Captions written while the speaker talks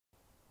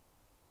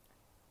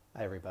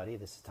Hi, everybody.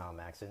 This is Tom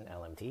Maxon,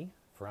 LMT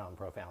from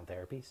Profound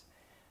Therapies.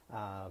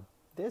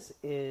 This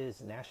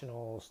is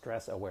National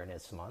Stress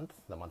Awareness Month,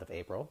 the month of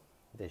April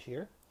this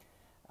year.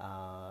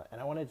 And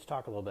I wanted to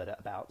talk a little bit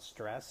about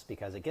stress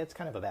because it gets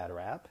kind of a bad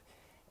rap.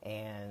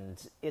 And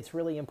it's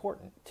really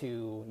important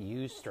to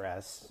use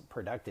stress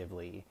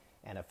productively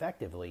and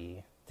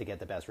effectively to get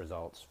the best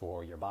results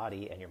for your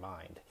body and your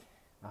mind.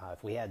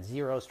 If we had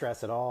zero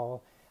stress at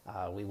all,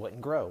 we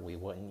wouldn't grow, we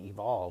wouldn't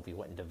evolve, we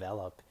wouldn't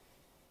develop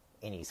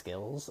any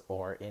skills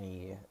or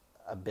any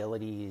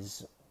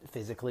abilities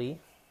physically.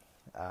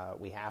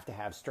 We have to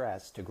have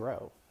stress to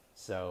grow.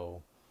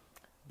 So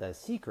the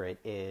secret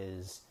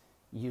is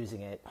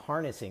using it,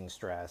 harnessing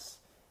stress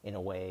in a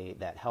way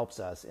that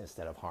helps us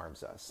instead of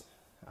harms us.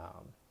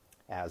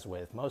 As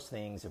with most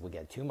things, if we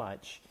get too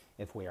much,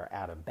 if we are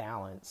out of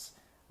balance,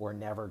 we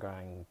are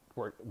going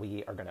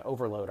to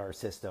overload our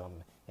system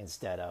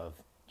instead of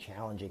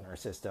challenging our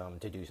system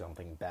to do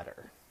something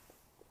better.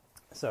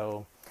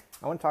 So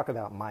I want to talk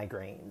about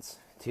migraines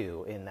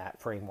too in that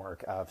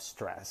framework of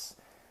stress.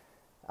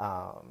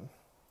 I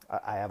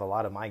have a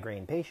lot of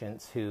migraine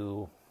patients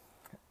who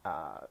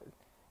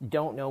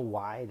don't know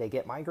why they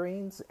get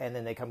migraines, and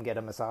then they come get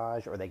a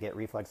massage or they get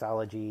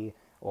reflexology,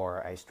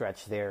 or I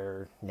stretch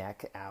their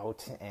neck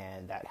out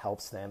and that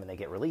helps them and they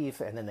get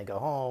relief, and then they go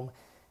home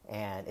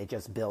and it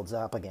just builds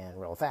up again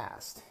real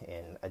fast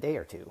in a day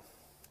or two.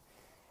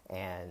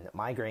 And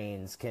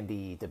migraines can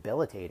be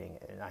debilitating.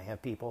 And I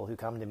have people who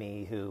come to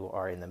me who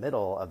are in the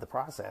middle of the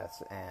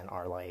process and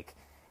are like,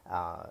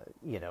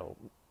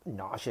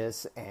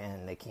 nauseous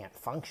and they can't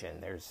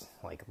function. There's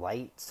like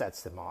light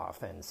sets them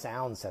off and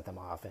sound set them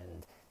off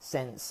and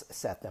sense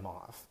set them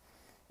off.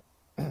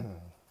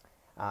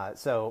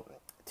 So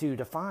to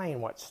define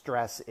what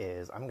stress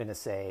is, I'm going to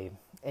say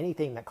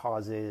anything that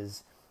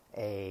causes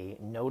a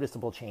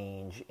noticeable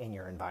change in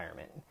your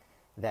environment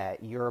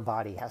that your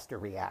body has to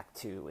react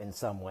to in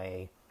some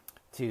way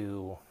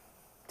to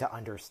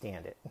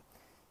understand it.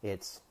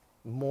 It's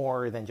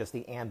more than just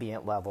the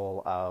ambient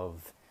level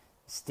of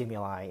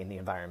stimuli in the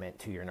environment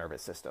to your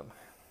nervous system.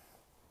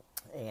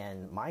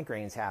 And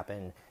migraines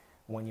happen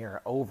when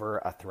you're over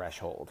a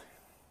threshold.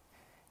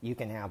 You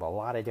can have a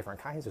lot of different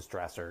kinds of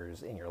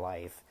stressors in your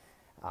life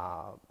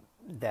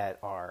that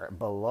are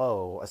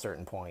below a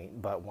certain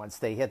point, but once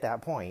they hit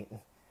that point,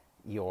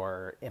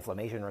 your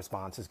inflammation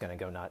response is going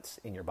to go nuts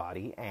in your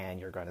body,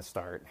 and you're going to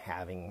start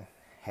having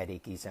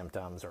headachy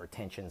symptoms or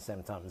tension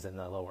symptoms in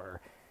the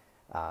lower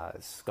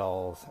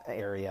skull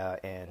area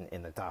and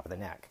in the top of the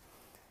neck.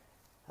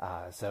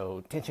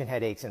 So tension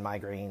headaches and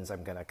migraines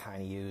I'm going to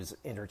kind of use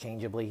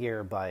interchangeably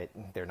here, but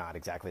they're not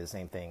exactly the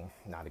same thing,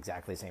 not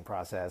exactly the same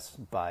process,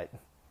 but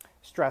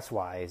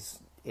stress-wise,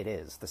 it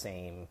is the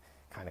same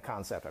kind of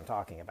concept I'm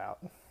talking about.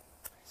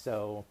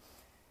 So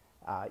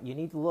you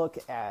need to look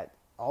at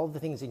all of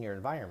the things in your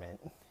environment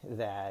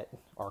that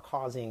are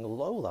causing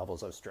low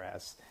levels of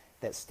stress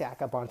that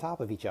stack up on top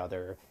of each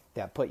other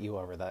that put you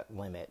over that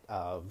limit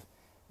of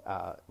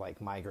like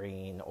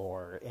migraine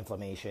or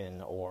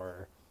inflammation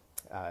or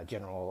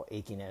general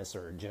achiness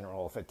or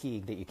general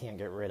fatigue that you can't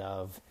get rid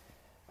of.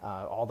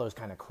 All those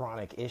kind of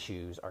chronic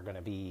issues are going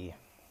to be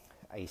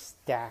a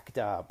stacked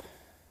up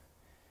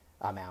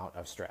amount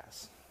of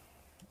stress.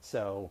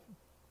 So,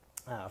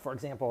 for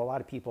example, a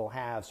lot of people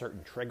have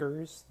certain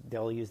triggers.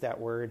 They'll use that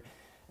word.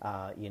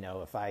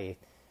 If I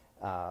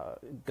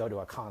go to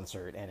a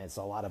concert and it's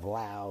a lot of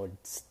loud,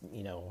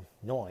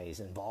 noise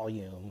and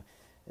volume,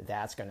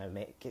 that's going to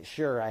make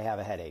sure I have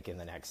a headache in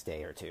the next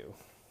day or two.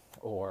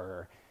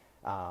 Or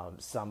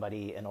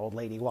an old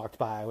lady walked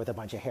by with a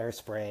bunch of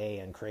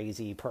hairspray and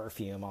crazy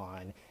perfume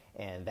on,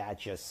 and that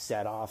just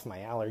set off my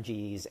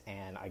allergies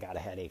and I got a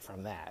headache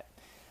from that.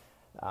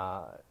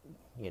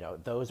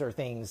 Those are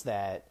things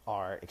that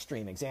are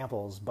extreme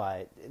examples,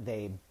 but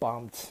they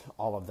bumped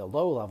all of the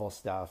low-level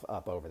stuff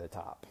up over the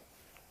top.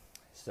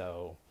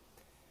 So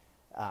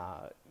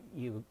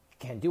you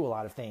can do a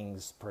lot of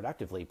things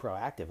productively,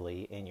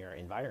 proactively in your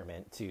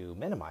environment to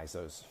minimize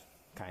those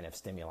kind of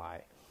stimuli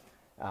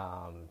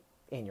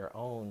in your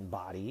own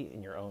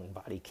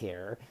body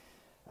care.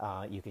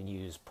 You can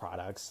use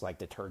products like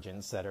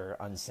detergents that are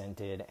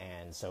unscented,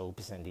 and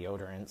soaps and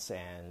deodorants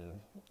and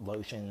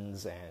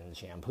lotions and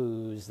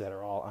shampoos that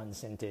are all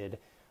unscented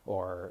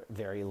or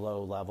very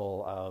low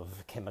level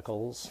of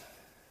chemicals,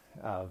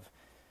 of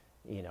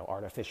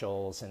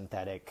artificial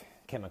synthetic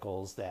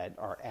chemicals that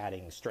are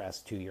adding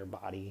stress to your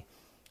body,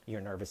 your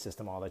nervous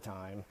system all the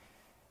time.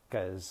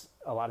 Because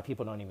a lot of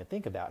people don't even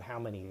think about how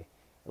many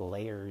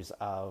layers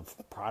of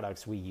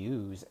products we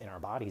use in our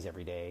bodies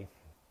every day,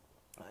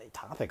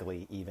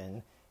 topically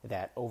even,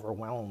 that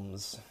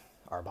overwhelms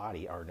our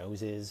body, our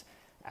noses,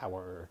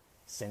 our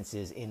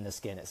senses in the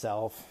skin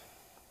itself.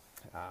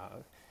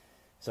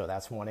 So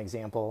that's one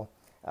example.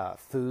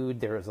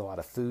 Food, there's a lot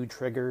of food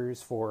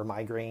triggers for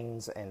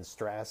migraines and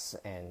stress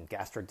and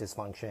gastric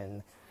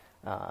dysfunction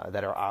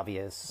that are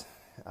obvious.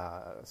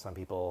 Some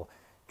people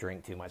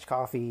drink too much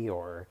coffee,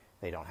 or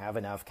they don't have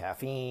enough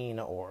caffeine,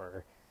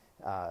 or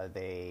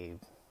they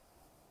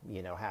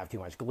have too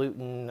much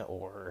gluten,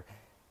 or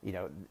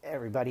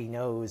everybody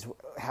knows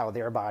how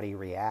their body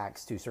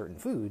reacts to certain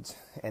foods,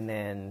 and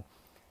then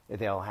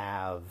they'll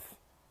have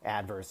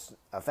adverse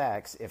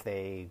effects if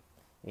they,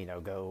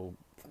 go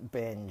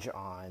binge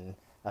on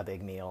a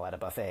big meal at a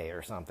buffet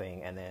or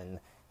something, and then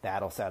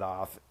that'll set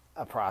off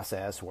a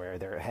process where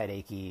they're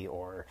headachy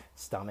or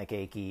stomach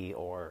achy,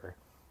 or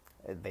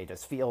they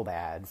just feel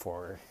bad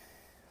for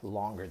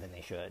longer than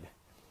they should,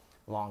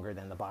 longer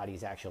than the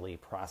body's actually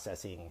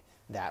processing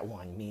that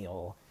one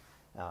meal.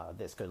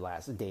 This could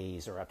last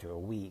days or up to a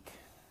week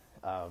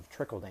of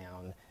trickle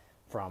down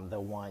from the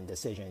one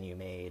decision you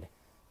made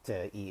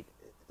to eat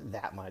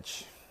that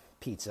much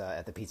pizza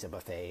at the pizza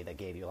buffet that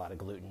gave you a lot of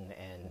gluten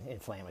and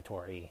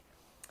inflammatory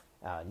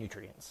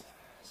nutrients.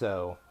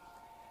 So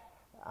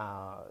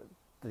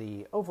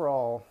the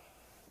overall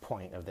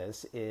point of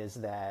this is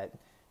that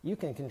you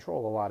can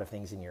control a lot of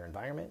things in your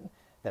environment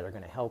that are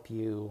going to help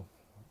you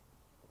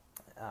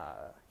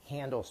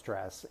handle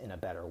stress in a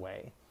better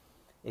way.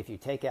 If you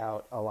take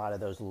out a lot of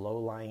those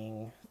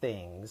low-lying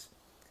things,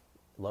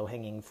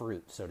 low-hanging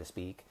fruit, so to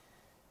speak,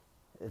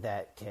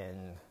 that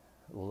can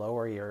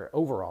lower your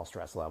overall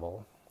stress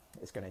level,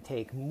 it's going to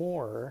take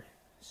more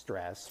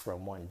stress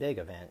from one big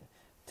event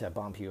to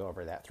bump you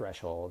over that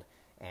threshold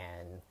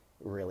and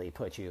really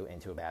put you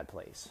into a bad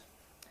place.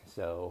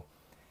 So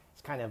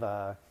it's kind of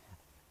a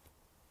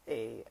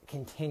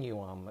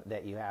continuum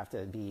that you have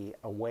to be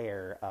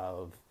aware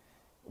of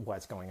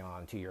what's going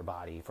on to your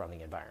body from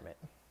the environment.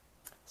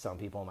 Some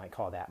people might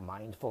call that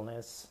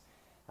mindfulness.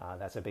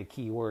 That's a big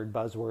keyword,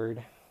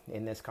 buzzword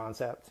in this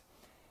concept.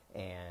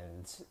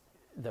 And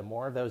the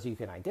more of those you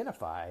can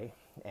identify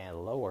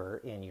and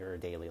lower in your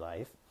daily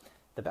life,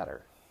 the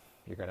better.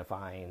 You're going to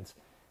find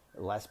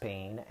less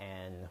pain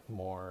and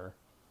more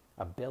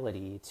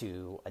ability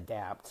to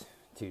adapt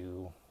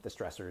to the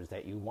stressors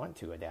that you want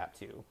to adapt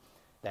to,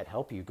 that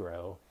help you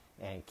grow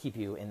and keep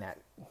you in that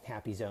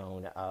happy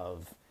zone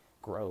of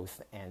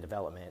growth and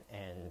development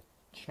and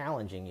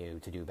challenging you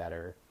to do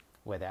better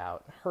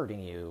without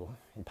hurting you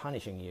and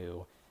punishing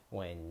you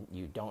when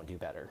you don't do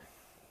better.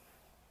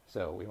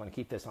 So we want to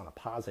keep this on a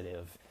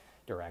positive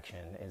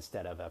direction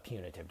instead of a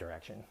punitive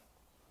direction.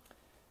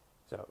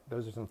 So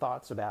those are some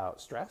thoughts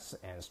about stress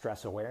and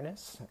stress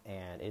awareness,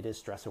 and it is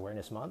Stress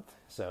Awareness Month.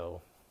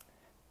 So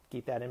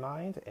keep that in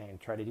mind and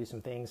try to do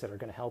some things that are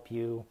going to help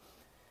you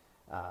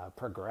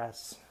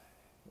progress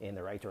in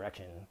the right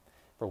direction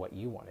for what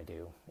you want to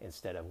do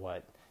instead of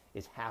what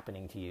is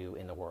happening to you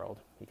in the world.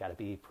 You got to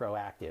be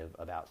proactive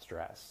about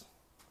stress.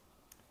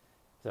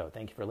 So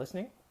thank you for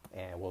listening,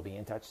 and we'll be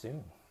in touch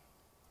soon.